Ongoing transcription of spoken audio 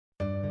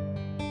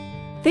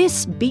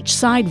This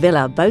beachside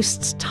villa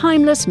boasts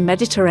timeless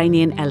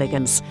Mediterranean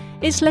elegance.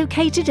 It's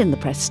located in the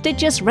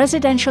prestigious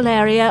residential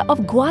area of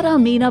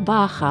Guadalmina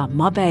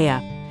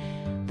Marbella.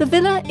 The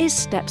villa is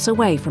steps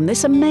away from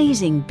this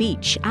amazing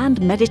beach and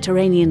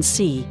Mediterranean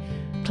Sea.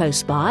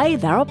 Close by,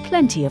 there are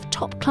plenty of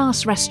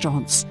top-class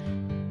restaurants.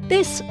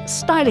 This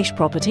stylish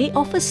property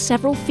offers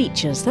several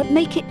features that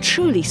make it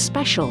truly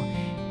special,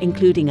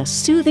 including a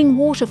soothing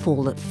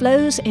waterfall that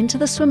flows into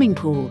the swimming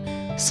pool,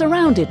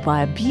 surrounded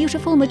by a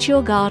beautiful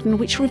mature garden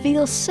which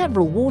reveals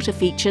several water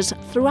features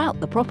throughout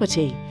the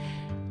property.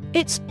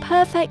 Its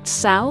perfect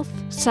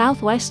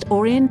south-southwest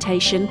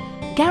orientation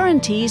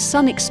guarantees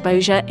sun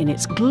exposure in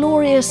its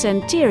glorious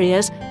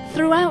interiors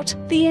throughout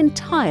the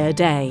entire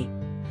day.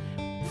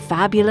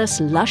 Fabulous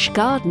lush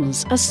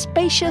gardens, a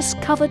spacious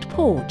covered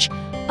porch,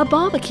 a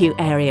barbecue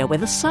area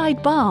with a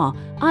side bar,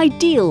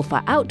 ideal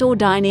for outdoor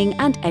dining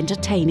and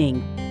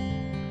entertaining.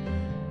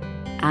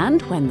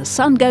 And when the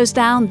sun goes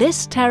down,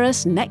 this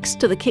terrace next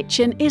to the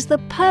kitchen is the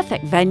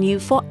perfect venue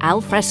for al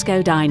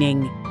fresco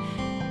dining.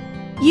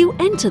 You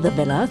enter the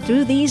villa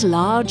through these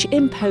large,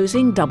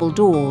 imposing double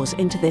doors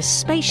into this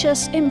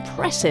spacious,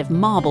 impressive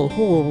marble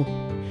hall.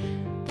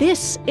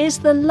 This is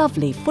the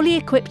lovely, fully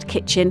equipped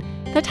kitchen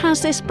that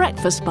has this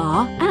breakfast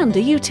bar and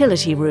a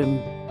utility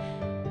room.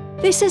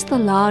 This is the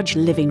large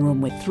living room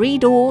with 3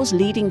 doors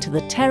leading to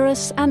the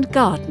terrace and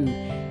garden.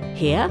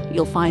 Here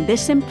you'll find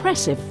this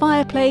impressive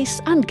fireplace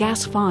and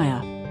gas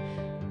fire.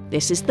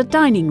 This is the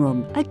dining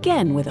room,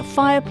 again with a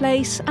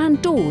fireplace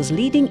and doors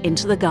leading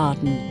into the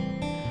garden.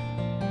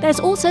 There's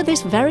also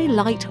this very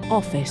light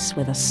office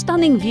with a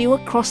stunning view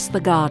across the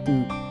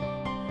garden.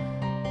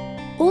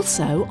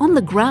 Also, on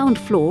the ground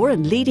floor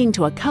and leading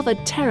to a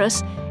covered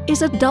terrace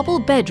is a double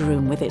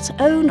bedroom with its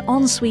own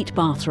ensuite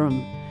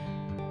bathroom.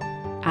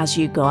 As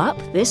you go up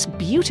this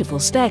beautiful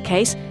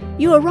staircase,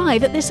 you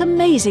arrive at this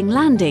amazing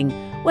landing,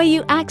 where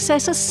you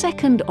access a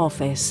second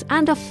office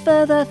and a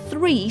further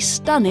 3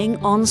 stunning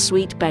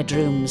ensuite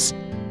bedrooms.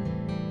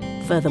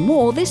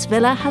 Furthermore, this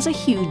villa has a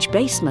huge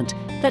basement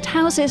that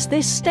houses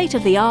this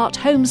state-of-the-art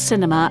home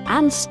cinema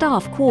and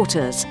staff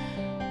quarters.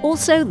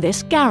 Also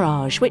this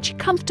garage, which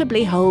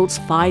comfortably holds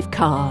 5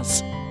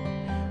 cars.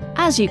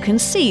 As you can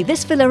see,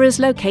 this villa is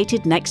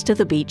located next to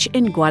the beach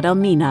in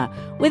Guadalmina,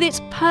 with its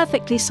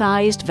perfectly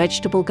sized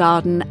vegetable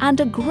garden and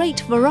a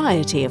great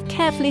variety of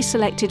carefully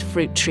selected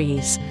fruit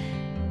trees.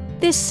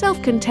 This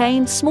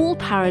self-contained small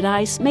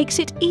paradise makes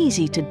it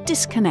easy to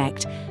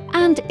disconnect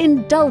and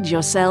indulge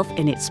yourself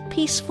in its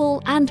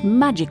peaceful and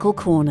magical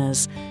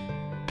corners.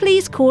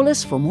 Please call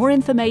us for more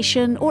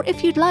information or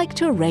if you'd like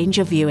to arrange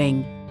a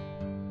viewing.